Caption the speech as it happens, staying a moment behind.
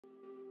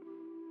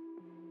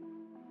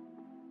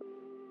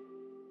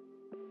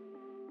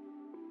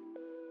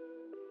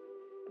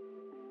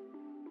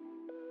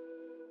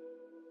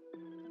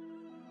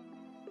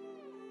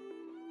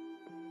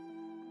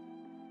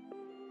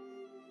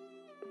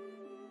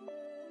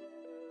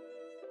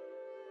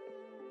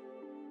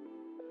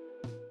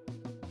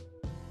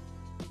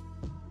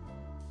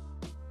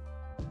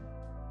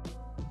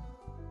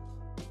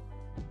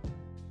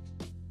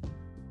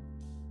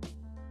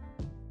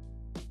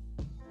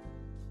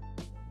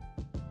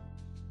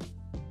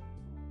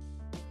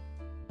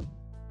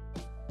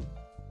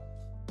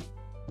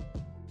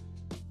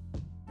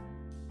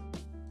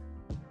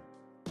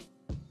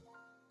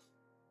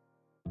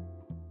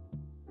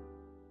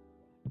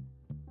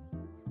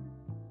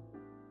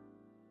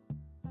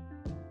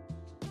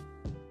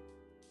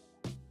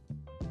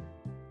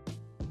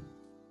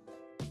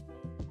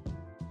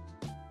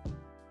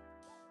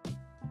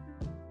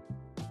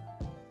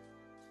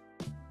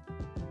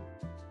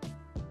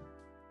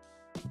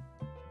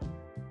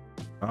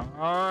All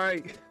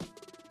right.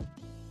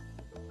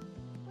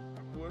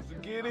 Time for us to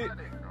get it.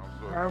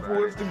 Time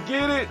for us to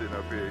get it.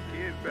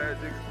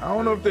 I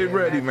don't know if they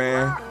ready,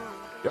 man.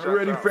 Y'all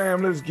ready,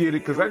 fam? Let's get it,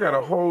 because I got a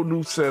whole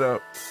new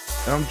setup.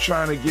 And I'm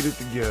trying to get it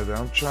together.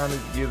 I'm trying to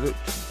get it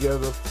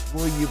together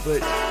for you,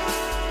 but...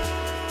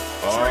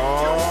 Oh,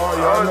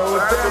 y'all know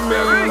what that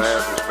means.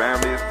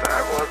 Family, it's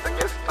time for us to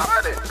get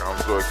started. I'm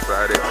so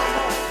excited.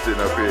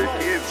 Sitting up here,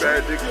 Kid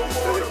Magic,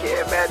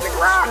 Kid Magic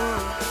Rock.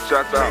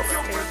 Shout out.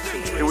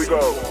 Here we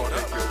go.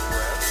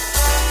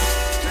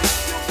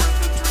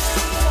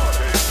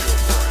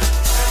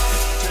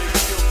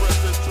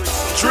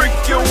 Drink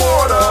your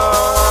water.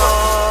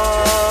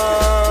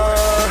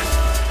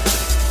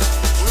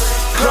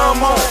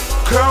 Come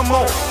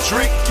on,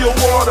 drink your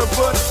water,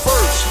 but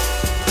first,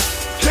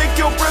 take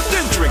your breath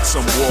and drink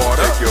some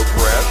water. Take your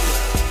breath.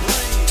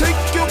 Take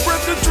your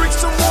breath and drink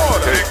some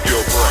water. Take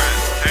your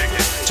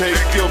breath.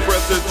 Take your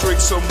breath and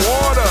drink some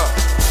water.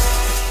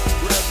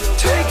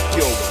 Take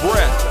your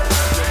breath.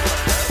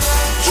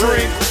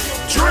 Drink,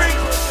 drink,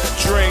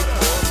 drink,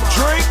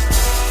 drink.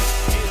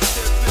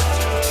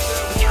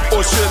 Or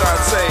should I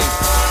say,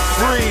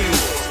 breathe,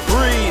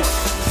 breathe,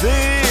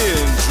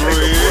 then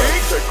drink.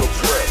 Take a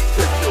breath.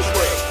 Take your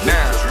breath.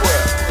 Now,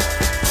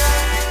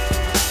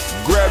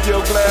 grab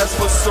your glass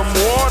for some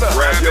water.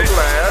 Grab your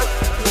glass.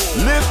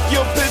 Lift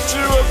your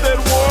pitcher of that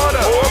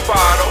water. Or a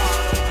bottle.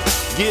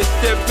 Get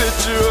that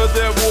pitcher of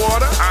that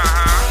water.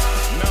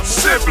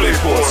 Simply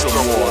pour some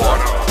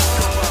water.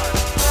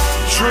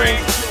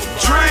 Drink,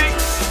 drink,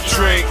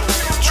 drink,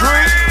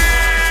 drink.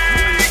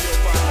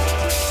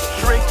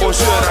 Drink your or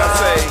should water. I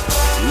say,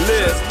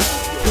 lift,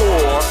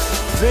 pour,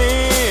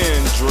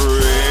 then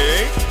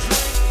drink.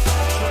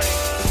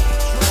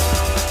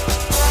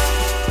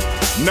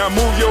 Now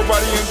move your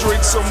body and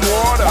drink some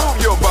water.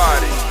 Move your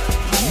body.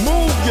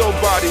 Move your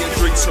body and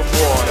drink some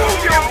water.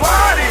 Move your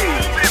body.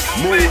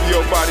 Move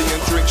your body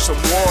and drink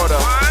some water.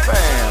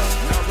 Bam.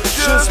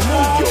 Just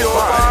move your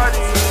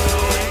body.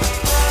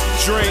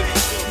 Drink,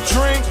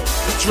 drink,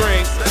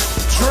 drink,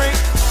 drink.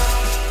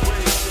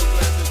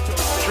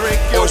 Drink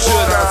your or should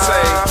water. I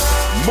say,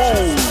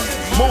 move,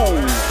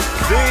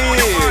 then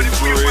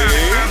drink.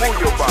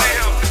 Move your body.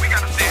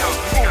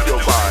 Move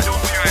your body.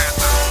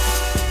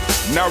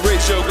 Now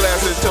raise your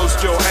glass and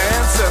toast your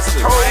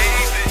ancestors.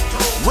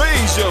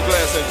 Raise your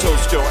glass and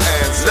toast your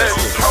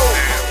ancestors.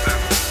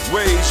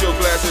 Raise your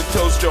glass and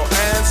toast your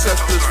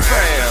ancestors,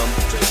 fam.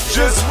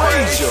 Just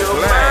raise your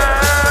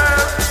glass.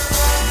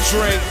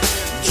 Drink,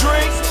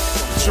 drink,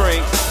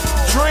 drink,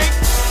 drink.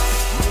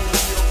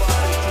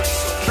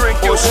 Drink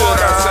your or should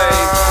water. I say,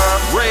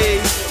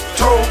 raise,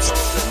 toast,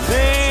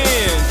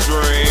 then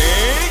drink.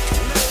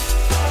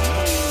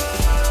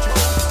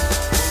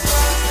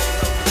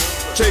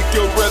 Take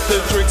your breath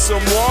and drink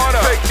some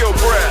water. Take your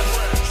breath.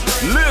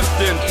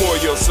 Lift and pour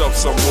yourself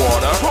some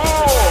water.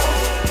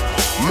 Pour.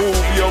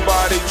 Move your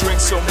body, drink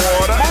some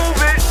water.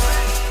 Move it.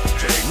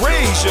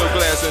 Raise your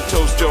glass and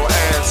toast your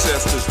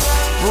ancestors.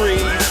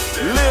 Breathe,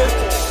 lift,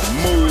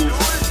 move,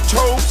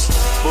 toast.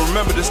 But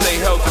remember to stay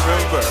healthy.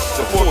 Remember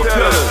the four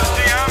pillars.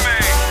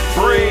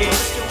 Breathe,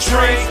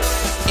 drink,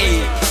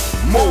 eat,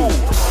 move.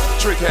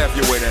 Drink half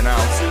your weight in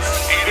ounces.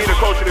 Eat a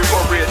culturally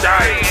appropriate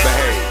diet.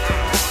 Behave.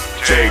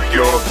 Take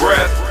your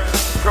breath.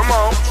 Come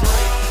on.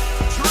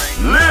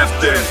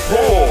 Lift and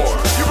pour.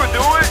 You can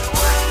do it.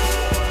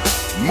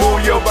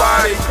 Move your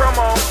body. Come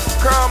on.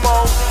 Come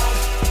on.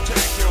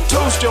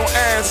 Toast your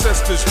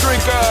ancestors.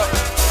 Drink up.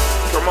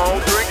 Come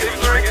on. Drink it.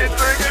 Drink it.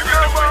 Drink it.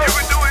 Come on. You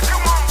can do it.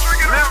 Come on.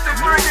 Drink it. Lift it.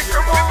 Drink it.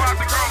 Come on.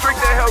 Drink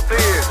that health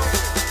in.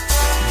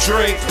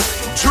 Drink,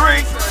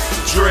 drink,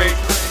 drink,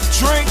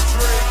 drink.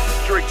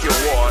 Drink your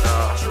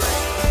water.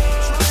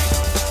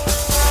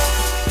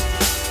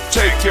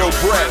 Take your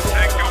breath.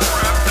 Take your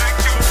breath.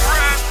 Take your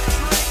breath.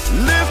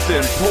 Lift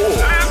and pour.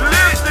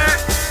 Lift it.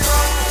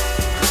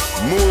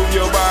 Move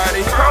your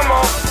body. Come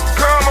on.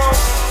 Come on.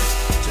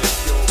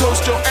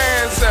 Toast your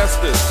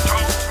ancestors.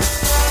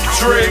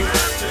 Drink,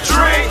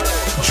 drink,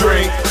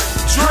 drink,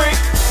 drink.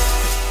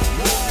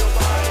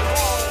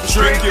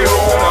 Drink your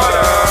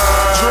water.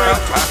 Drink,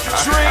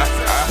 drink,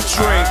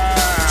 drink,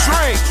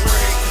 drink.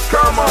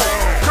 Come on.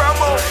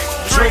 Come on.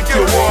 Drink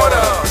your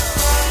water.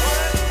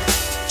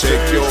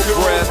 Take your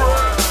breath.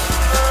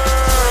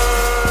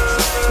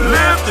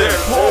 Lift and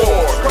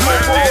pour. Come on,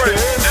 pour it.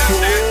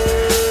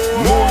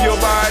 Move your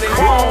body.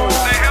 Move.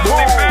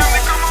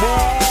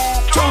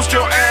 Toast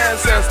your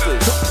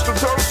ancestors.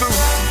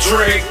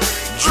 Drink,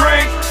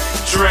 drink,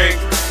 drink,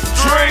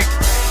 drink.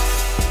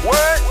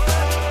 What?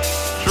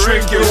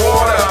 Drink your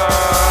water.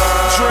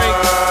 Drink,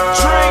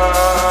 drink,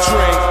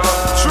 drink,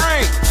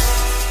 drink.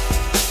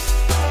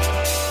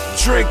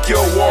 Drink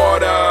your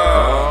water.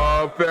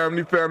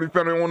 Family,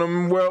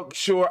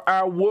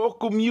 I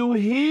welcome you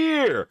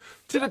here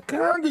to the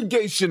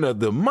congregation of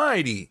the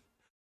mighty,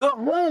 the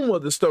home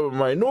of the stubborn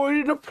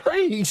minority, the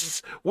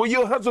place where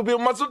your hustle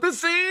build muscle.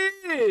 This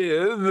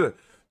is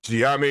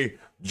Gye-Nyame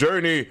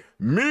Journey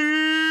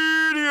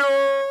Media.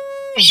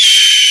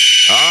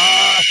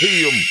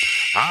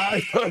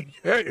 I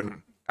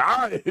him.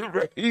 I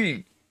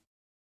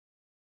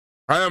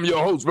am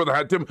your host, Brother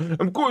Hot Tim.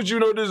 Of course, you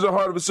know this is a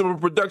Heart of a Simple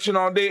production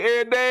all day,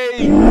 every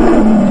day.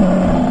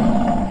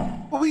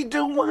 But we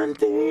do one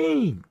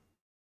thing.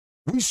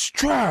 We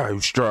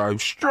strive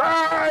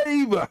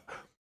to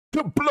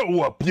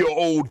blow up your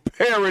old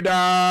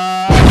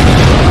paradigm.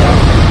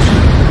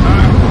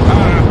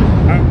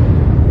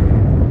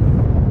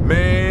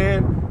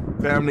 Man,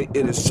 family,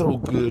 it is so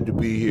good to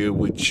be here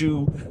with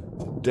you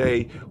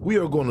today. We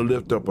are going to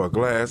lift up our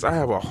glass. I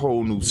have a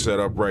whole new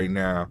setup right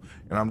now,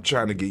 and I'm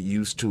trying to get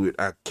used to it.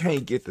 I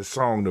can't get the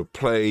song to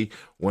play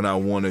when I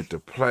want it to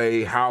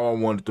play, how I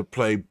want it to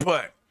play,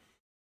 but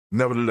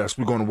nevertheless,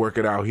 we're going to work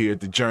it out here at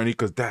the Journey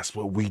because that's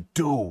what we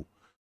do.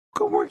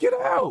 Go work it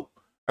out.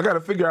 I got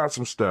to figure out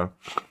some stuff.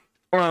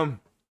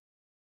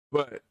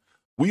 But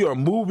we are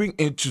moving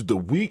into the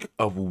week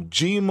of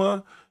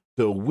Ujima.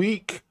 The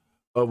week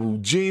of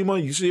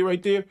Ujima. You see it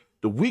right there?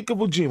 The week of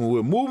Ujima.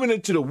 We're moving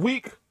into the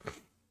week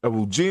of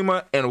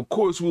Ujima. And of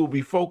course, we'll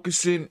be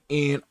focusing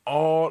in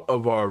all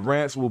of our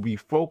rants. We'll be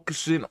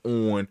focusing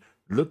on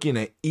looking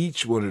at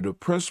each one of the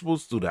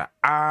principles through the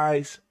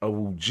eyes of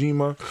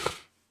Ujima.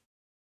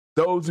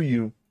 Those of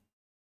you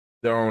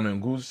that are on the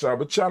Nguzo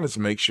Saba Challenge,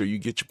 make sure you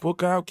get your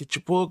book out, get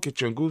your book,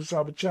 get your Nguzo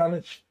Saba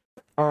Challenge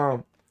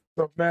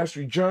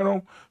Self-Mastery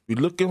Journal. Be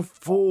looking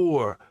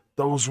for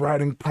those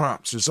writing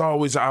prompts. It's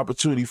always an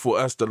opportunity for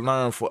us to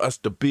learn, for us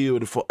to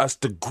build, for us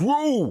to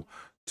grow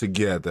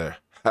together.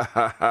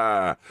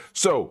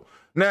 So,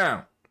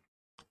 now,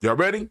 y'all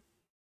ready?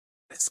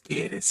 Let's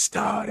get it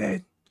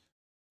started.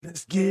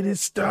 Let's get it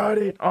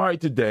started. All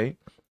right, today,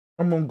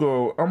 I'm going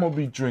to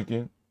be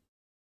drinking.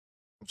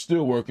 I'm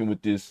still working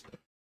with this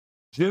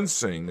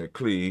ginseng that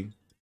Cleve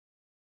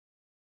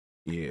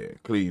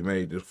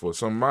made this for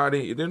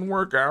somebody. It didn't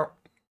work out,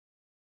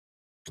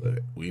 but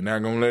we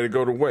not gonna let it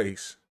go to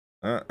waste.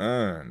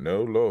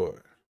 No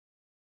Lord.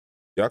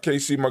 Y'all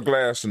can't see my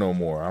glass no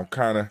more. I'm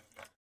kind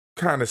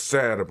of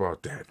sad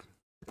about that.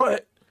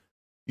 But,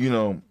 you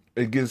know,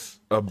 it gets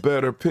a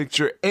better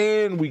picture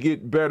and we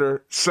get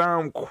better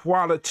sound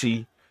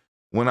quality.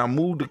 When I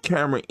move the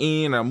camera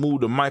in, I move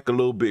the mic a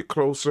little bit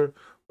closer.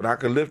 But I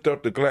can lift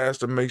up the glass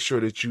to make sure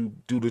that you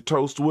do the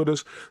toast with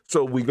us.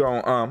 So we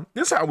go,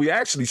 this is how we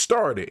actually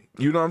started.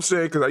 You know what I'm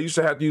saying? Because I used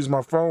to have to use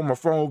my phone. My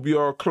phone would be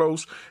all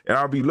close, and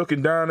I'll be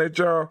looking down at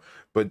y'all.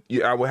 But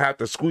yeah, I would have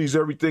to squeeze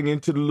everything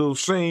into the little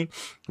scene.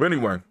 But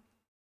anyway,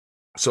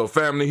 so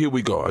family, here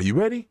we go. Are you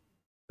ready?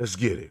 Let's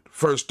get it.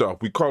 First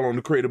off, we call on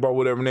the creator by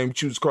whatever name you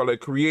choose to call that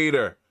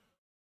creator.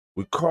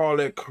 We call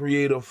that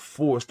creative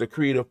force, the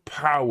creative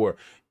power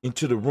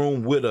into the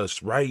room with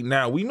us right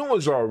now. We know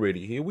it's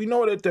already here. We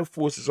know that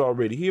force is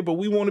already here, but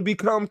we want to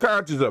become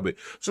conscious of it.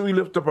 So we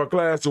lift up our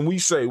glass and we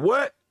say,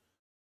 what?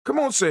 Come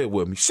on, say it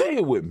with me. Say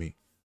it with me.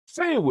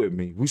 Say it with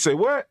me. We say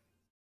what?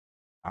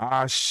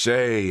 Ashe,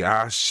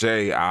 ashe,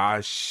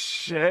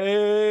 ashe.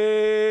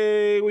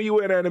 Where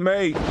you at, Anime?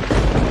 You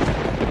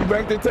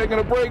back there taking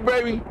a break,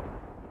 baby?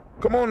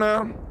 Come on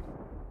now.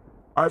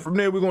 All right, from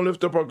there, we're going to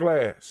lift up our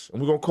glass.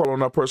 And we're going to call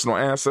on our personal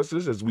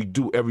ancestors, as we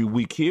do every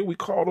week here. We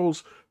call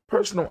those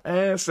personal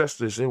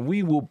ancestors, and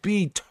we will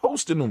be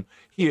toasting them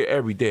here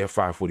every day at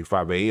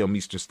 5:45 a.m.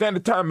 Eastern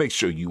Standard Time. Make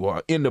sure you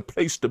are in the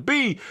place to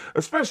be,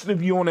 especially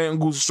if you're on that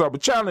Nguzo Saba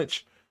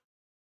Challenge.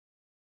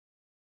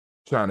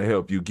 Trying to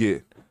help you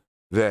get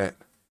that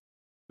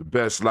the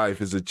best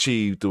life is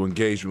achieved through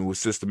engagement with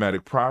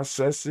systematic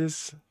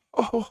processes.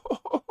 Oh,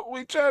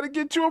 we trying to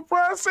get you a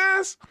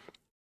process,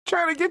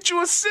 trying to get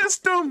you a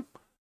system,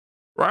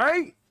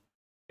 right?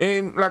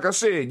 And like I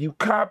said, you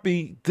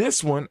copy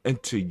this one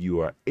until you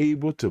are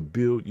able to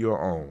build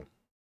your own.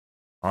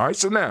 All right,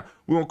 so now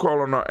we're going to call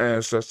on our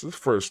ancestors.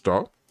 First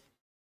off,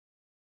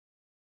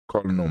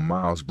 calling on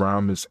Miles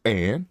Brown, Miss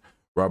Ann,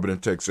 Robert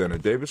and Texana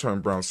Davis,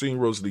 Herman Brown Sr.,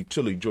 Rosalie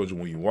Tilley, Georgia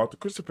William Walter,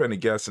 Christopher Penny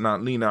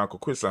Gastonant, Lena Uncle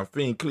Chris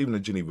Fiend,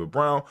 Cleveland Geneva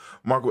Brown,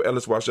 Marco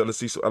Ellis, Wash Ellis,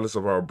 Cecil Ellis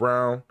of our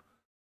Brown,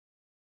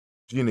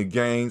 Gina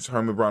Gaines,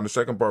 Herman Brown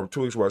II, Barbara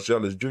Twiggs, Wash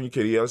Ellis Jr.,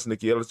 Katie Ellis,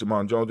 Nikki Ellis,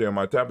 Demond Jones,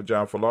 Jeremiah Tapper,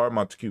 John Fallar,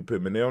 Montague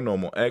Pittman,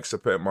 Normal X,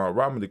 Pat Mar,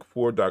 Rob, Malika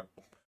Ford,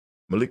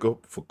 Malika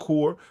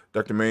Fakur,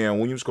 Dr. Marianne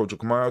Williams, Coach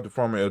Kamara, the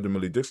farmer, Elder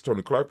Millie Dixon,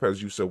 Tony Clark,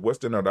 Pastor Yusuf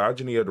Weston, Elder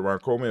Ajani, Elder Ron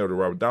Coleman, Elder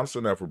Robert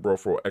Donaldson, Alfred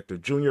Brofro, Actor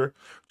Jr.,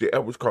 J.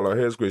 Edwards, Carla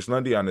Harris, Grace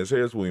Lundy, Inez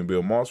Harris, William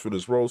Bill Moss,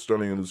 Phyllis Rose,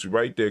 Sterling and Lucy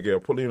Wright, Dale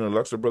Gail Pulliam,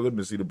 Alexa Brother,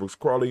 Miss Eda Brooks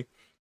Crawley,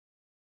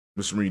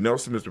 Mr. Marie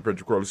Nelson, Mr.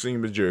 Patrick Crawley Sr.,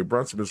 Ms. Jerry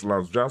Brunson, Mr.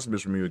 Lawrence Johnson,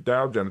 Mr. Maria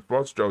Dow, Janet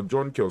Fox, Charles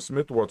Jordan, Kel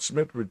Smith, Walt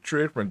Smith, Richard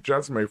Tridd, Frank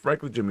Johnson, Mary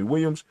Franklin, Jimmy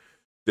Williams,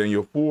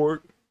 Daniel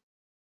Ford.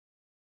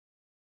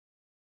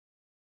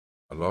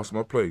 I lost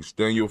my place.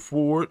 Daniel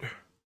Ford,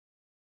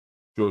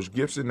 George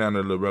Gibson,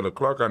 Anna Loretta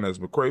Clark, Inez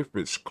McCray,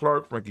 Fitz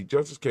Clark, Frankie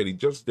Justice, Katie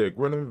Justice, Derek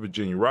Renneman,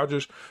 Virginia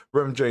Rogers,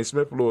 Reverend James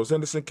Smith, Lois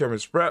Henderson, Kevin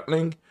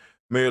Spratling,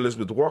 Mary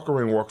Elizabeth Walker,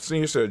 Rain Walker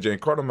Sr., Sarah Jane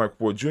Carter, Mike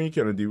Ford Jr.,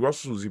 Kennedy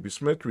Russell, Susie P.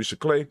 Smith, Teresa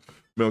Clay,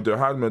 Mildred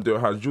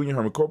Hodge Jr.,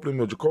 Herman Copeland,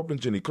 Mildred Copeland,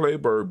 Jenny Clay,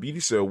 Bird Beatty,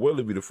 Sarah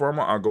Willie, Be the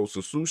Farmer, Aunt Ghost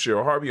Sue,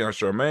 Cheryl Harvey, Aunt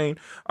Charmaine,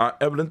 Aunt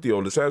Evelyn,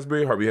 Theolis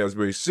Hasbury, Harvey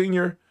Hasbury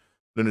Sr.,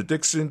 Leonard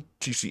Dixon,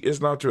 T.C.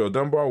 Islam, Terrell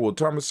Dunbar, Will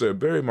Thomas, Sarah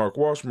Berry, Mark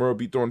Walsh, Merle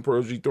B. Thornton,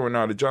 Pearl G. Thornton,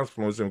 Nada Johnson,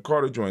 Florence M.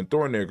 Carter, Joanne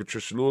Thornton, Erica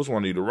Tricia Lewis,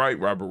 Juanita Wright,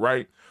 Robert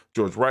Wright,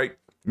 George Wright,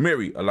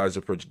 Mary,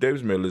 Eliza Pritchard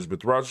Davis, Mary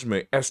Elizabeth Rogers,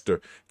 May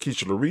Esther,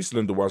 Keisha Larice,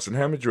 Linda Watson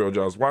Hammond, Gerald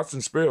Giles Watson,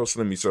 Sparrow,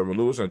 Slimmy Severn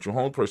Lewis, Andrew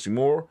Holmes, Percy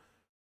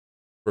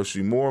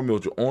Moore,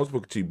 Mildred Owens,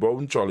 Booker T.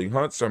 Bowden, Charlie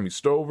Hunt, Sammy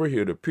Stover,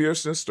 Hilda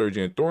Pearson,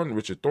 Sturgeon Thornton,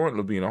 Richard Thornton,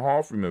 Lavina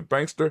Hall, Freeman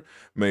Bankster,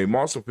 May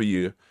Moss,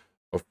 Ophelia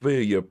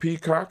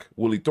Peacock,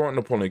 Willie Thornton,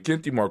 Napoleon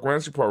Kenty, Mark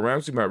Ramsey, Paul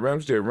Ramsey, Matt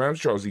Ramsey, Dave Ramsey,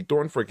 Charles E.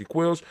 Thornton, Frankie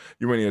Quills,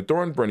 Urania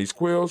Thornton, Bernice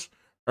Quills,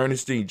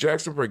 Ernestine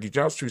Jackson, Frankie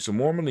Johnson, Teresa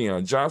Mormon,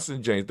 Leon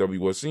Johnson, James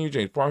W. West Sr.,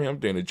 James Parham,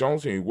 Dana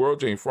Jones, Henry World,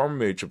 James Farmer,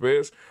 Mary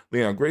Chavez,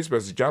 Leon Grace,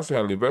 Bessie Johnson,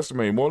 Hadley Investor,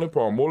 Mary Moreland,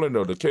 Paul Moreland,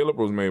 Elder Caleb,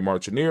 Rosemary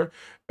Martineer,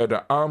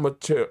 Elder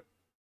Amatep,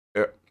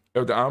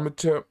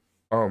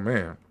 oh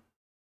man,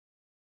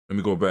 let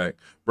me go back.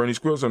 Bernice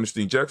Quills,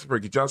 Ernestine Jackson,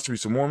 Frankie Johnson,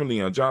 Teresa Mormon,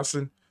 Leon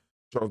Johnson,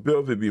 Charles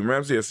Bill, Vivian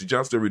Ramsey, S.C.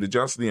 Johnson, Rita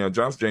Johnson, Leon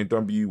Johnson, James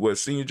W.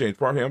 West Sr., James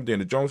Parham,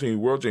 Dana Jones, Henry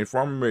World, James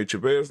Farmer, Mary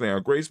Chavez,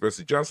 Leon Grace,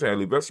 Bessie Johnson,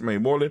 Hadley Vester, May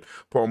Moreland,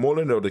 Paul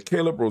Moreland, Elder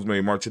Caleb,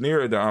 Rosemary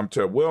Martineer, Elder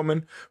Amtep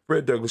Wellman,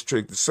 Fred Douglas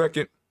Triggs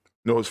II.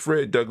 No, it's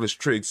Fred Douglas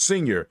Triggs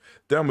Sr.,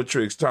 Delma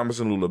Triggs, Thomas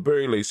and Lula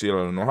Berry, Lacey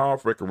Ellen O'Hara,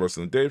 Frecka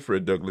Russell and Dave,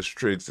 Fred Douglas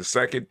Triggs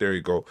II. There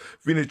you go.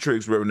 Vina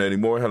Triggs, Reverend Eddie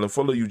Moore, Helen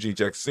Fuller, Eugene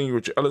Jackson Sr.,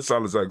 Richard Ellis,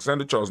 Silas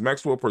Alexander, Charles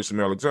Maxwell, Percy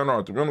Mel Alexander,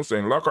 Arthur Reynolds,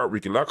 Stan Lockhart,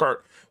 Ricky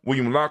Lockhart,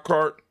 William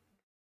Lockhart,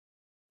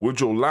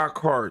 Woodrow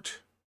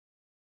Lockhart,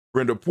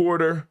 Brenda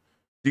Porter,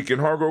 Deacon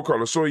Hargrove,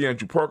 Carlos Sawyer,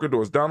 Andrew Parker,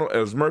 Doris Donald,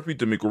 Els Murphy,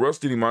 D'Amico Russ,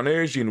 Diddy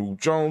Monares, Gina Roop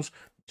Jones,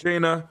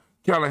 Jana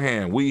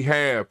Callahan. We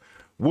have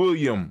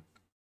William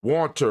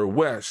Walter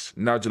West,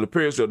 Nigel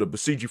Pierce, Elder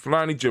Basiji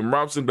Fulani, Jim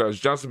Robinson, Gladys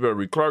Johnson,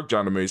 Barry Clark,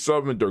 John and Mary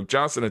Sullivan, Dirk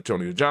Johnson,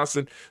 Antonio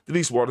Johnson,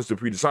 Denise Waters,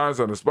 Dupree Designs,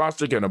 Anna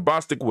Bostic, Anna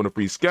Bostic,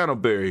 Winifred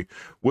Scantleberry,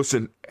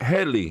 Wilson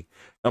Headley,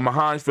 Emma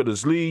Hines,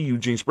 Phyllis Lee,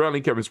 Eugene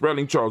Spradling, Kevin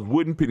Spradling, Charles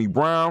Wooden, Penny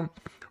Brown,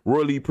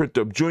 Roy Lee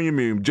Printup Jr.,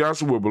 Miriam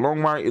Johnson, Wilbur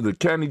Longmire, Ida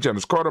Candy,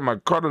 Janice Carter,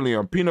 Mike Carter,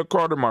 Leon Pina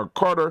Carter, Mark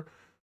Carter,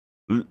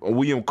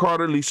 William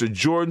Carter, Lisa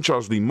Jordan,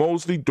 Charles Lee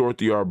Mosley,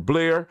 Dorothy R.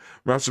 Blair,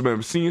 Ransom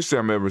Evans Sr.,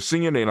 Sam Evans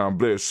Sr., Nayland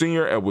Blair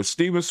Sr., Edward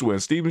Stevens, Sue Ann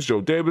Stevens,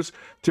 Joe Davis,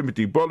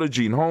 Timothy Butler,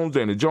 Gene Holmes,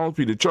 Dana Jones,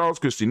 Peter Charles,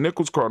 Christy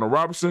Nichols, Cardinal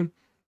Robinson,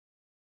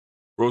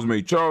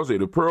 Rosemary Charles,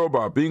 Ada Pearl,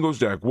 Bob Ingalls,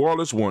 Jack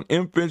Wallace, Warren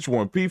M. Finch,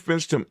 Warren P.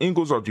 Finch, Tim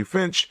Ingalls, Archie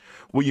Finch,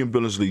 William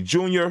Billingsley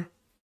Jr.,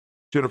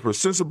 Jennifer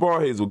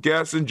Sensabaugh, Hazel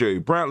Gasson, Jerry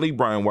Brantley,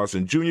 Brian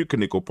Watson Jr.,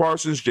 Kaniko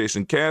Parsons,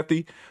 Jason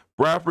Cathy,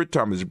 Bradford,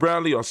 Thomas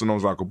Bradley, also known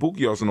as Uncle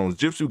Bookie, also known as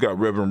Gypsy. We got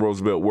Reverend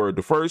Roosevelt Word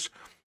the First,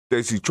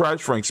 Stacey Trice,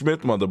 Frank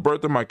Smith, Mother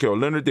Bertha, Michael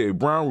Leonard, Dave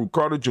Brown, Ruth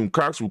Carter, June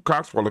Cox,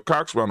 Paula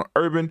Cox, Ronald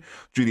Urban,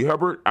 Judy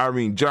Hubbard,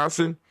 Irene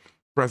Johnson,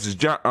 Francis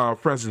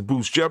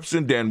Booth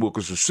Jefferson, Dan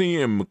Wilkerson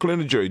Sr., Emma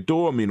McClendon, Jerry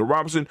Doyle, Amina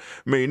Robinson,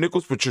 Mary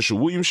Nichols, Patricia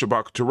Williams,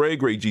 Shabaka Teray,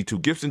 Greg G2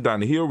 Gibson,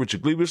 Donna Hill,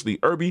 Richard Gleavis, Lee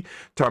Irby,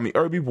 Tommy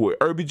Irby, Boy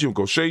Irby, Jim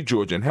Gaucher,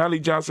 George and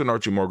Hallie Johnson,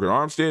 Archie Margaret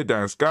Armstead,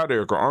 Diane Scott,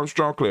 Erica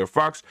Armstrong, Claire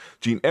Fox,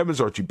 Gene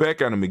Evans, Archie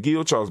Beck, Anna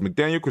McGill, Charles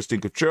McDaniel,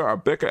 Christine Cottrell,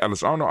 Rebecca,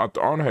 Alice Arnold,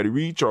 Arthur Arnold, Hattie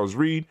Reed, Charles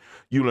Reed,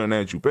 Eula and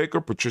Andrew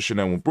Baker, Patricia and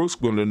Edwin Brooks,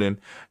 Gwendolyn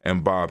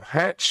and Bob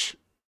Hatch,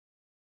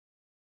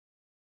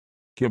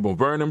 Kimball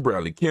Vernon,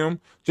 Bradley Kim,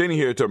 Janie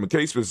Harriet Tubman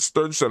Case, Spencer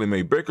Sturgis, Sally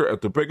Mae Baker,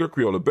 Ethel Baker,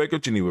 Creola Baker,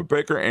 Geneva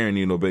Baker, Aaron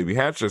Nino Baby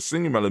Hatch,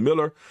 Senior Melly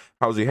Miller,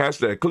 Housie Hatch,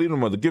 Dad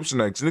Cleveland, Mother Gibson,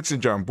 Alex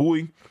Nixon, John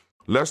Bowie,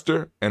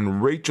 Lester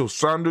and Rachel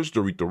Saunders,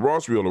 Dorita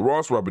Ross, Riola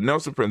Ross, Robert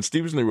Nelson, Fred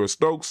Stevens, Leroy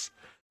Stokes,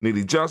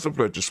 Neely Johnson,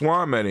 Fletcher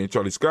Swan, Maddie and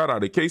Charlie Scott,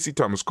 Ida Casey,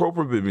 Thomas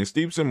Coper, Vivian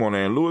Stevenson, Mona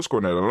Ann Lewis,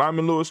 Cornetta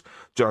Lyman Lewis,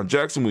 John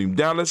Jackson, William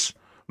Dallas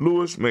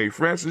Lewis, Mae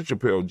Francis,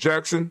 Chappelle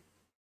Jackson,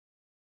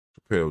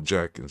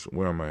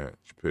 where am I at?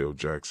 Chappelle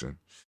Jackson.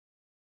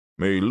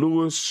 Mary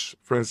Lewis,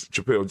 Francis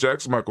Chappelle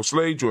Jackson, Michael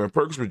Slade, Joanne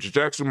Perkins, Richard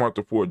Jackson,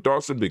 Martha Ford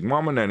Dawson, Big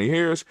Mama, Nanny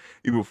Harris,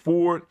 Eva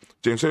Ford,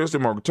 James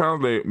Harrison, Margaret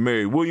Towns,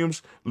 Mary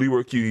Williams,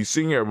 Leroy Q.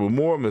 Sr., Edward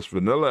Moore, Miss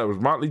Vanilla,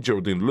 Evans Motley,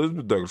 Geraldine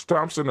Elizabeth, Douglas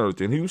Thompson,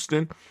 Earlton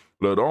Houston,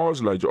 Lud Alls,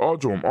 Elijah All,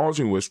 Jerome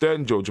Alls, West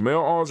Staten, Joe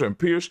Jamel Alls, and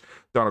Pierce,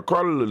 Donna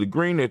Carter, Lily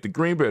Green, Nathan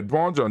Green, Beth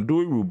Vaughn, John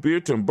Dewey, Ruth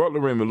Beard, Tim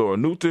Butler, Raymond Laura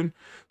Newton,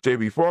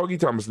 J.B. Foggy,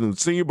 Thomas Newton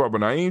Sr., Barbara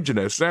Naeem,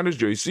 Jeanette Sanders,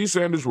 Jerry C.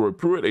 Sanders, Roy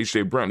Pruitt,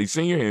 H.J. Brantley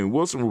Sr., Henry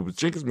Wilson, Rupert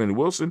Jenkins, Manny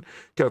Wilson,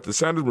 Captain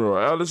Sanders, Muriel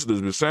Ellis,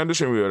 Elizabeth Sanders,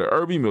 Henrietta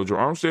Irby, Mildred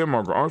Armstead,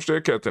 Margaret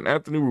Armstead, Captain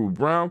Anthony, Ruth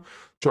Brown,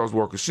 Charles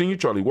Walker Sr.,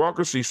 Charlie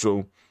Walker,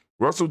 Cecil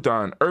Russell,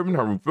 Don Urban,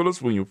 Herman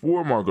Phillips, William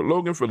Ford, Margaret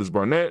Logan, Phyllis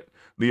Barnett,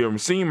 Lee Urban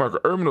Sr., Michael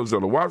Urban,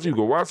 Ozella Watson,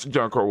 Hugo Watson,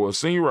 John Carwell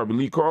Sr., Robert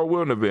Lee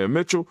Caldwell, Nevada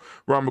Mitchell,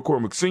 Ron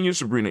McCormick Sr.,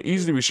 Sabrina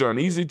Easley,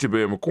 Rashawn Easley,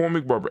 Tabea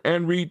McCormick, Barbara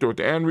Ann Reed,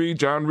 Dorothy Ann Reed,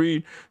 John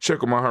Reed,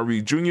 Shekel Maha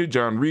Reed Jr.,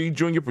 John Reed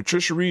Jr.,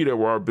 Patricia Reed,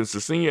 Edward R. Benson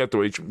Sr.,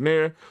 Ethel H.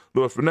 McNair,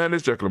 Louis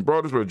Fernandez, Jacqueline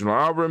Broaders,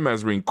 Reginald Alvarez,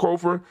 Mazarine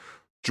Cofer,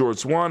 George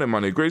Swan,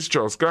 Emmanuel Grace,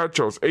 Charles Scott,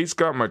 Charles A.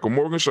 Scott, Michael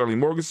Morgan, Charlie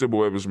Morgan,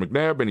 Sybil Evans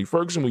McNabb, Benny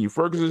Ferguson,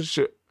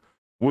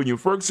 William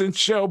Ferguson,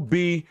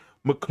 Shelby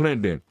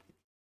McClendon.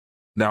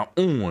 Now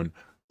on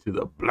to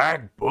the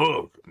Black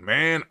Book.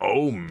 Man,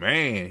 oh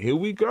man, here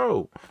we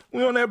go.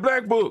 We on that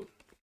Black Book.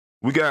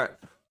 We got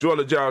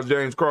Joella Giles,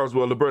 James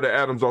Carswell, Liberta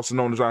Adams, also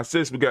known as our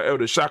sis. We got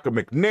Elder Shaka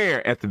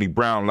McNair, Anthony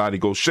Brown, Lottie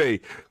Gaucher,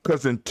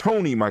 Cousin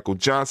Tony, Michael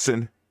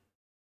Johnson.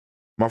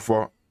 My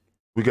fault.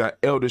 We got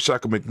Elder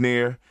Shaka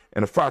McNair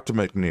and Afata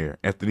McNair,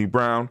 Anthony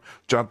Brown,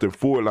 Jonathan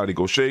Ford, Lottie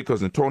Gaucher,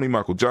 Cousin Tony,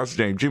 Michael Johnson,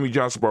 James Jimmy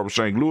Johnson, Barbara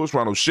Shane Lewis,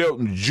 Ronald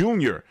Shelton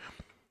Jr.,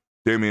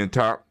 Damian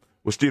Top,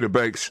 Westina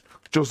Banks,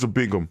 Joseph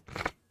Bingham,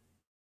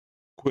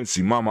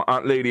 Quincy, Mama,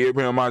 Aunt Lady,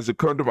 Abraham Isaac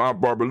Cundiff,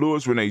 Aunt Barbara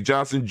Lewis, Renee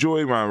Johnson,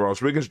 Joy, Ryan Ross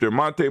Riggins,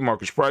 Dermonte,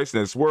 Marcus Price,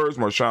 Nance Words,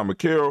 Marshawn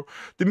McCarroll,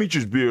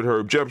 Demetrius Beard,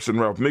 Herb Jefferson,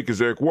 Ralph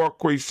Mickens, Eric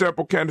Walkway,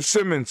 Sample, Candace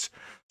Simmons,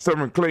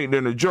 Severn Clayton,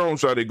 Leonard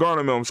Jones, Ade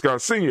Garner, Melvin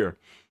Scott Sr.,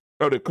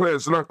 Elder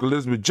Clarence Luck,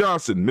 Elizabeth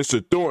Johnson,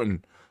 Mr.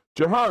 Thornton,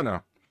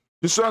 Johanna,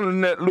 Deshaun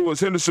Annette Lewis,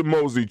 Henderson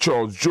Mosley,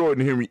 Charles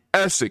Jordan, Henry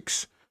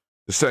Essex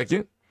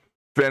II,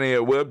 Fannie Ed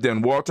Webb,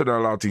 Dan Walter,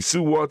 Nalati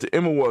Sue Walter,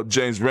 Emma Walter,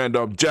 James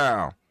Randolph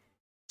Jow,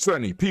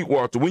 Sonny, Pete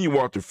Walter, Winnie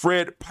Walter,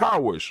 Fred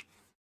Powers,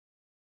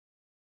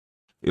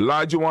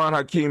 Elijah Juan,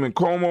 Hakeem and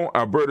Como,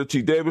 Alberta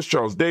T. Davis,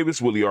 Charles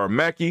Davis, Willie R.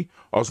 Mackey,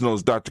 also known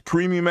as Dr.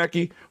 Creamy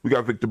Mackey. We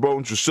got Victor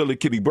Bowden, Drusilla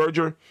Kitty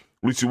Berger,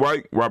 Lucy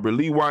White, Robert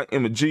Lee White,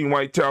 Emma Jean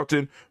White,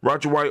 Talton,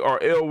 Roger White,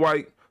 R.L.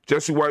 White,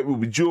 Jesse White,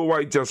 Ruby Jewel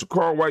White, Jessica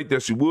Carl White,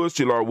 Desi Woods,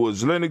 T.L.R.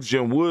 Woods, Lennox,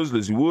 Jim Woods,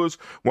 Lizzie Woods,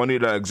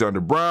 Juanita Alexander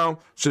Brown,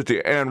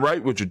 Cynthia Ann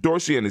Wright, Richard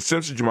Dorsey, Andy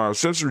Simpson, Jamal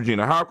Simpson,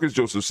 Regina Hopkins,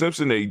 Joseph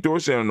Simpson, Eddie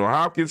Dorsey, Eleanor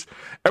Hopkins,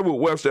 Edward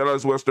Webster,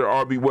 Ellis Webster,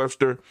 R.B.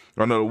 Webster,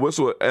 Another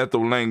Whistle,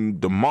 Ethel Lane,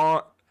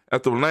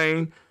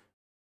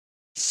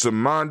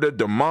 Samanda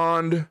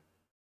Demond,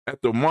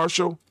 Ethel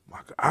Marshall. My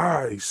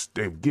eyes,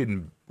 they're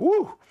getting,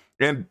 woo.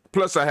 And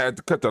plus, I had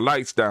to cut the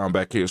lights down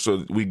back here so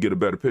that we get a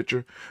better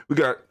picture. We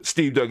got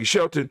Steve Dougie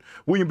Shelton,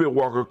 William Bill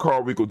Walker,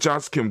 Carl Rico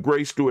Johnson, Kim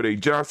Gray, Stuart A.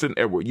 Johnson,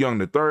 Edward Young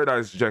III,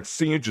 Isaac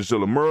Jackson Sr.,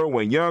 Gisela Merle,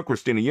 Wayne Young,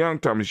 Christina Young,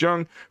 Thomas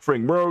Young,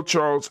 Frank Merle,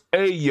 Charles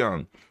A.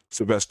 Young,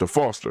 Sylvester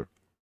Foster,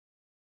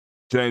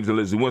 James and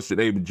Lizzie Winston,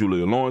 Abe and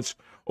Julia Lawrence,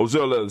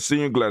 Ozell Ellis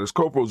Sr., Gladys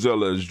Cooper,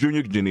 Ozell Ellis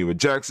Jr., Geneva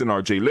Jackson,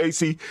 R.J.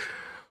 Lacey,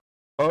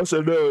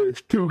 also known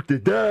as Tooth to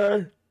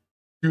Die.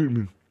 Excuse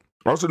me.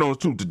 Also known as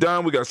Tooth to Die,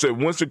 we got Seth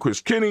Winston,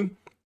 Chris Kinney,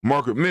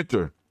 Margaret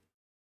Minter,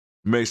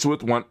 May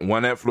Swift,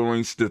 Juanette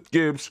Florine Stith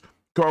Gibbs,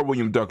 Carl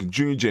William Duncan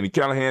Jr., Jenny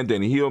Callahan,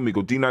 Danny Hill,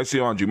 Miko D. Nice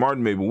Hill, Andre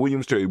Martin, Mabel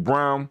Williams, Terry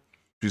Brown,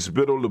 Teresa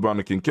Biddle,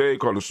 LeBron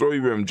Kincaid, Carlos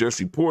Sawyer, Reverend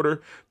Jesse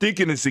Porter,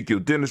 Deacon Ezekiel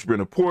Dennis,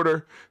 Brenna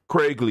Porter,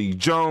 Craig Lee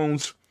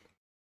Jones,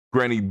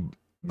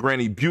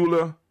 Granny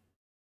Beulah,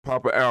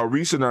 Papa Al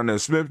Reese, Nana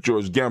Smith,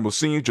 George Gamble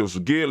Sr.,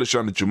 Joseph Gill,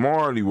 LaShonda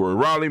Jamar, Leroy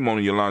Raleigh, Mona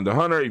Yolanda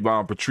Hunter,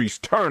 Yvonne Patrice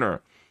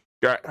Turner,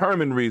 got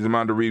Herman Reeves,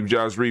 Amanda Reeves,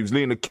 Josh Reeves,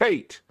 Lena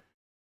Kate,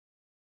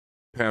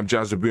 Pam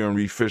Johnson, Bjorn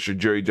Reed Fisher,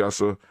 Jerry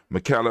Joshua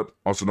McCallop,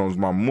 also known as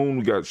Mama Moon.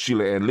 We got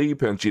Sheila Ann Lee,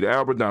 Panchita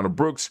Albert, Donna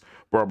Brooks,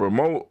 Barbara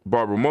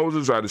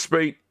Moses, Ida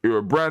Spate,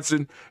 Ira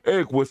Branson,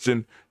 Eric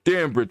Woodson,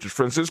 Dan Bridges,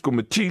 Francisco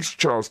Matisse,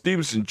 Charles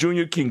Stevenson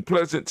Jr., King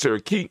Pleasant, Sarah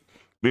Keat,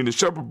 Lena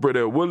Shepard, Brett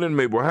L. Woodland,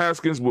 Mabel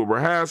Haskins,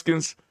 Wilbur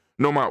Haskins,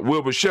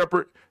 Wilbur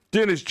Shepard,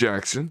 Dennis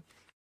Jackson,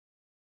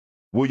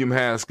 William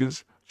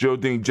Haskins,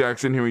 Geraldine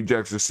Jackson, Henry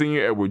Jackson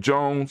Sr., Edward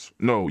Jones,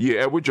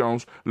 Leslie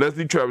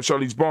Travis,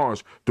 Charlize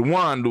Barnes,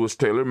 DeJuan Lewis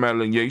Taylor,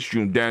 Madeline Yates,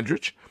 June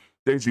Dandridge,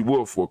 Daisy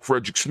Woolfolk,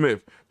 Frederick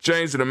Smith,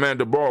 James and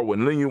Amanda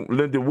Baldwin,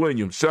 Linda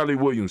Williams, Sally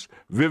Williams,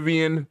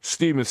 Vivian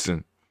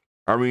Stevenson,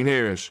 Irene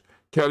Harris,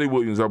 Kelly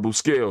Williams, Abu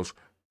Scales,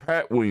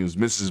 Pat Williams,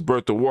 Mrs.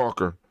 Bertha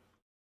Walker,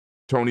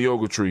 Tony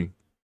Ogletree,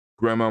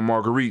 Grandma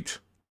Marguerite,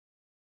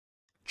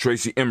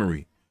 Tracy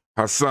Emery,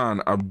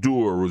 Hassan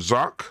Abdul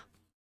Razak,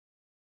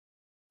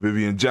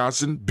 Vivian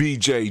Johnson,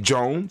 B.J.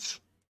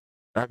 Jones,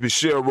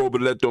 Michelle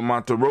Roberto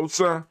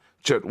Monterosa,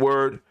 Chet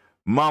Word,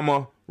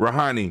 Mama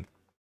Rahani,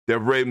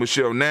 Devray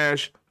Michelle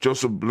Nash,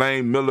 Joseph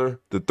Blaine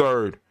Miller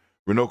III,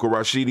 Renoka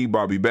Rashidi,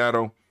 Bobby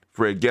Battle,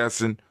 Fred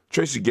Gasson,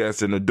 Tracy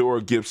Gasson,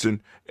 Adora Gibson,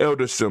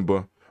 Elder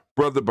Simba,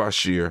 Brother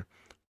Bashir,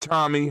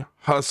 Tommy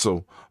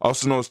Hustle,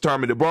 also known as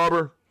Tommy the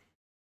Barber,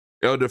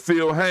 Elder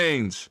Phil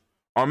Haynes,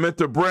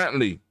 Arminta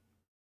Brantley,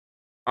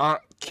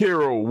 Aunt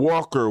Carol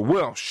Walker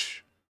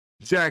Welsh,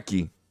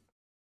 Jackie,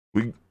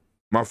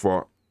 my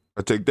fault.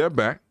 I take that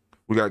back.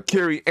 We got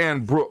Carrie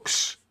Ann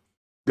Brooks.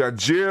 We got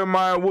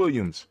Jeremiah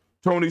Williams,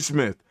 Tony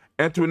Smith,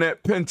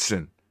 Antoinette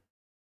Pinson,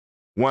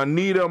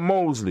 Juanita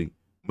Mosley,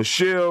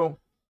 Michelle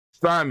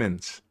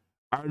Simons,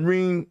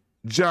 Irene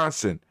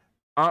Johnson,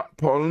 Aunt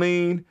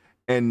Pauline,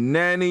 and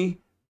Nanny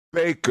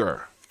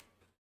Baker.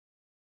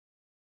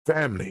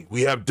 Family,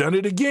 we have done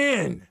it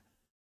again.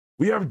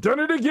 We have done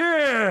it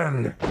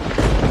again.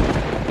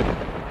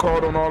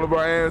 Called on all of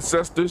our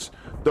ancestors.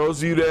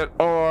 Those of you that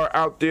are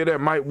out there that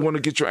might want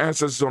to get your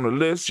ancestors on the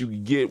list, you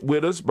can get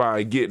with us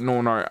by getting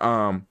on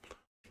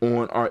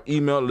our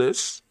email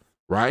list,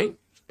 right?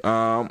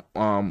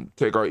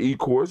 Take our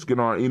e-course, get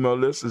on our email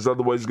list. There's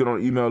other ways to get on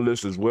the email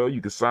list as well. You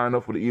can sign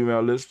up for the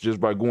email list just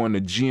by going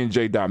to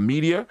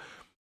gnj.media.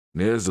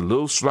 There's a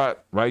little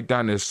slot right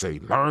down there that say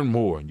learn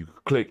more. And you can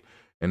click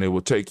and it will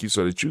take you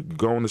so that you can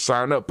go on and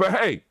sign up. But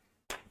hey,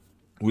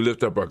 we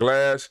lift up our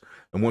glass.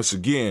 And once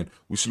again,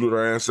 we salute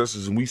our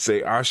ancestors and we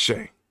say Ashe.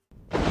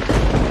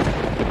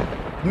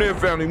 From there,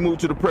 family, move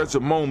to the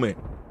present moment.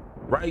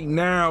 Right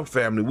now,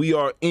 family, we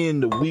are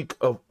in the week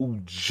of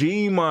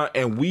Ujima,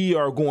 and we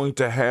are going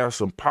to have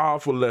some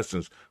powerful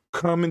lessons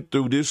coming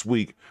through this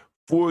week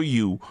for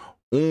you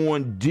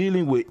on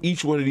dealing with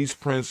each one of these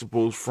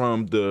principles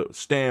from the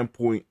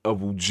standpoint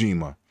of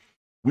Ujima.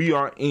 We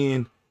are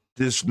in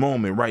this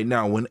moment right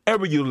now.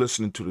 Whenever you're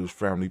listening to this,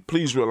 family,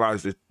 please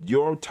realize that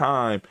your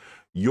time,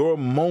 your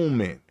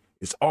moment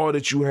is all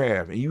that you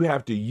have, and you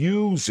have to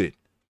use it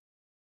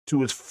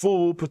to its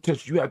full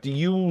potential. You have to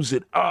use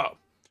it up.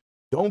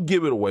 Don't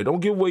give it away. Don't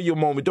give away your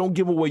moment. Don't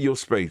give away your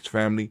space,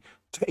 family.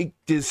 Take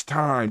this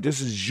time. This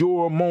is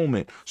your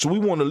moment. So we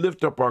want to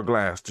lift up our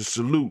glass to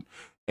salute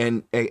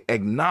and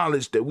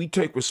acknowledge that we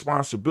take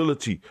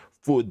responsibility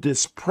for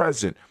this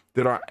present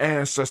that our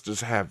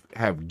ancestors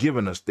have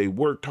given us. They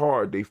worked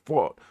hard. They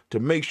fought to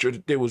make sure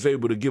that they was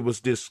able to give us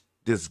this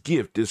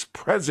gift, this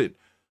present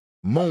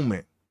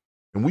moment.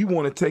 And we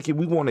want to take it,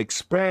 we want to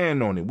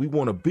expand on it, we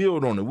want to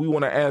build on it, we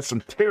want to add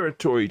some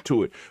territory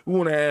to it, we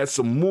want to add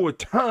some more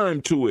time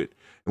to it,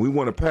 and we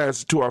want to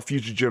pass it to our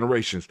future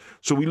generations.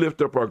 So we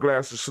lift up our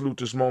glass to salute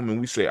this moment,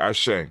 and we say,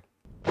 Ashe.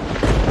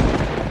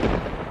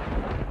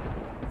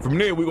 From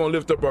there, we're going to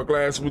lift up our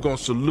glass, and we're going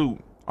to salute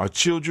our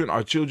children,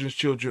 our children's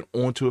children,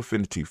 onto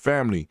infinity.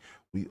 Family,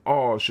 we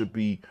all should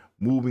be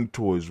moving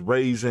towards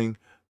raising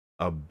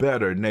a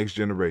better next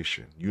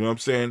generation. You know what I'm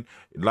saying?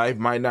 Life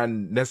might not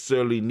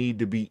necessarily need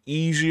to be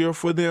easier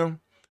for them,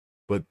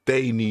 but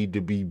they need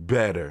to be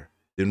better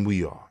than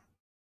we are.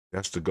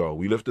 That's the goal.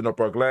 We lifting up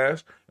our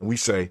glass and we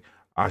say,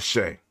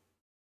 Ashe.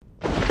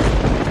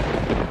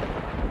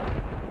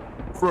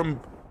 From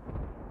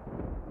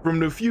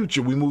the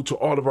future, we move to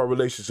all of our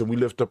relations and we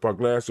lift up our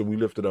glass and we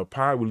lift it up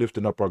high. We're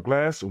lifting up our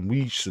glass and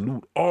we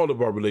salute all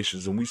of our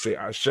relations and we say,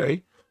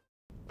 Ashe.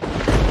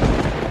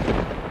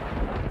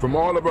 From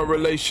all of our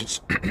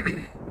relations,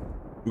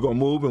 we're going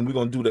to move and we're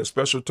going to do that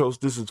special toast.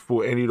 This is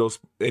for any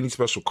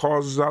special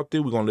causes out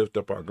there. We're going to lift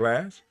up our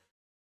glass.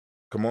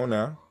 Come on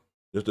now.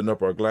 Lifting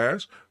up our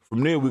glass.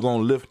 From there, we're going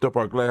to lift up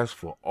our glass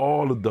for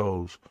all of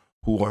those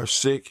who are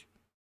sick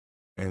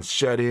and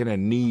shut in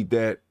and need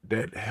that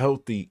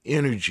healthy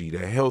energy,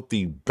 that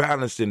healthy,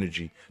 balanced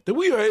energy that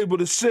we are able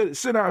to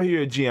sit out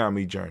here at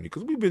Gye-Nyame Journey,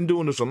 because we've been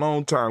doing this a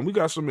long time. We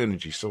got some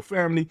energy. So,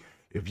 family,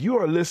 if you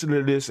are listening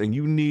to this and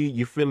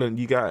you're feeling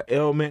you got an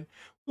ailment,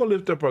 we're going to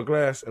lift up our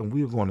glass and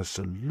we're going to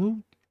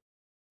salute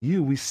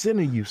you. We're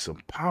sending you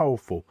some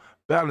powerful,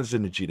 balanced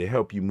energy to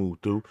help you move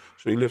through.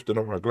 So we lifting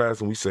up our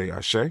glass and we say,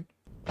 Ashe.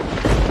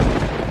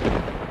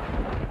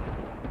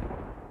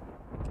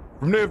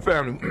 From there,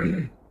 family,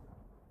 we're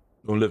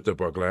going to lift up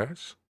our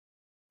glass,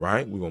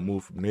 right? We're going to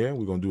move from there.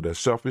 We're going to do that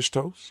selfish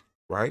toast,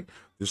 right?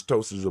 This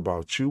toast is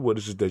about you. What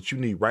is it that you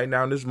need right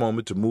now in this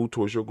moment to move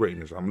towards your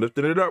greatness? I'm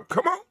lifting it up.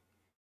 Come on.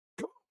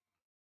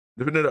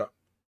 Lifting it up.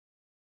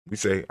 We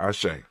say,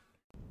 Ashe.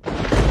 From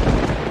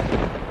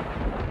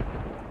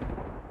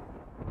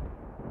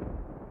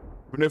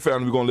there,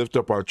 family, we're going to lift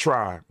up our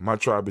tribe. My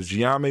tribe is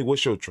Gye-Nyame.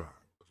 What's your tribe?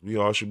 We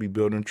all should be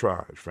building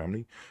tribes,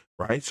 family.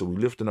 Right? So we're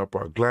lifting up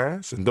our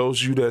glass. And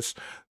those of you that's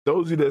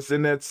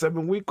in that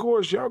 7-week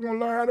course, y'all going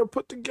to learn how to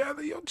put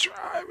together your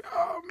tribe.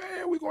 Oh,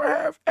 man, we're going to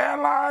have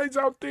allies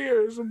out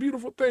there. It's a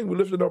beautiful thing. We're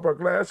lifting up our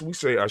glass and we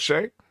say,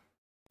 Ashe.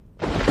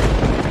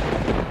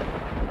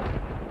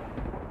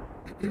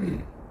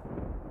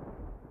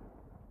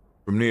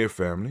 From there,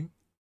 family,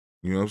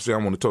 you know what I'm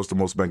saying? I want to toast the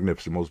most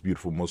magnificent, most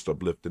beautiful, most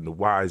uplifting, the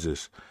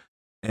wisest,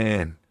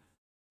 and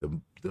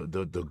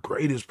the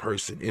greatest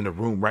person in the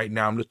room right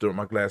now. I'm lifting up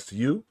my glass to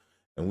you,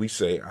 and we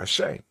say,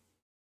 Ashe.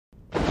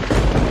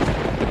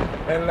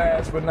 And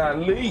last but not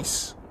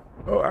least,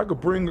 I could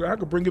bring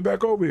it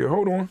back over here.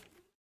 Hold on.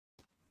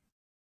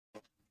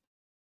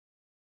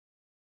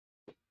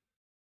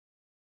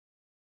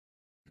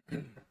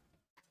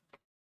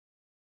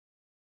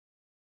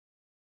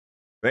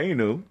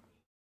 Bainu.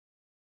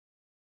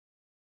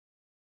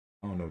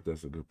 I don't know if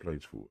that's a good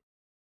place for it.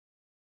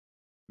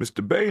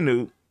 Mr.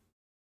 Bainu,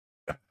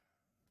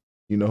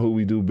 you know who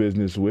we do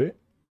business with.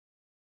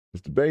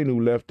 Mr.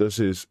 Bainu left us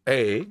an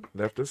egg.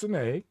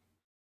 You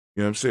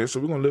know what I'm saying? So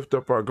we're going to lift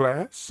up our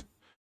glass.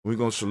 We're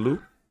going to salute.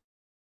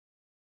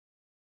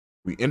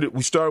 We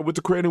started with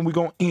the credit and we're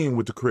going to end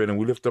with the credit. And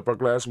we lift up our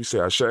glass. We say,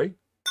 Ashe,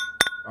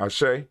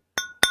 Ashe,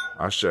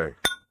 Ashe.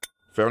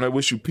 Family, I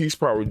wish you peace,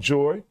 power,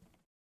 joy.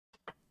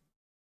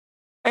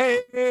 And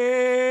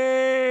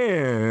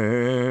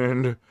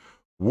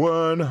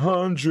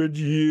 100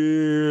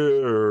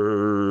 years.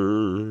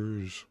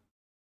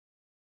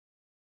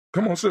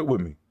 Come on, sit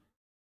with me.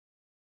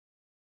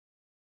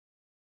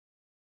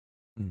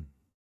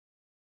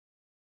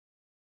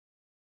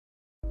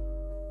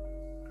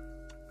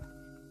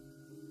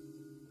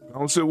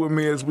 Don't sit with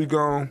me as we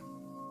go.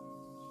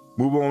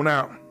 Move on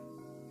out.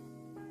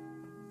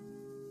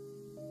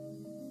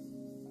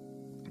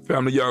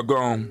 Family, y'all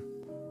gone.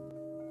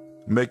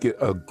 Make it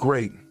a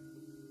great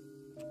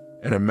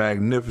and a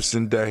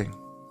magnificent day.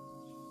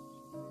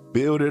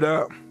 Build it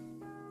up.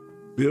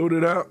 Build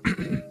it up.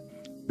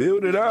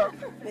 Build it up.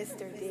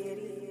 Mr.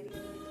 Daddy.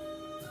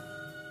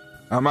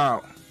 I'm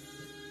out.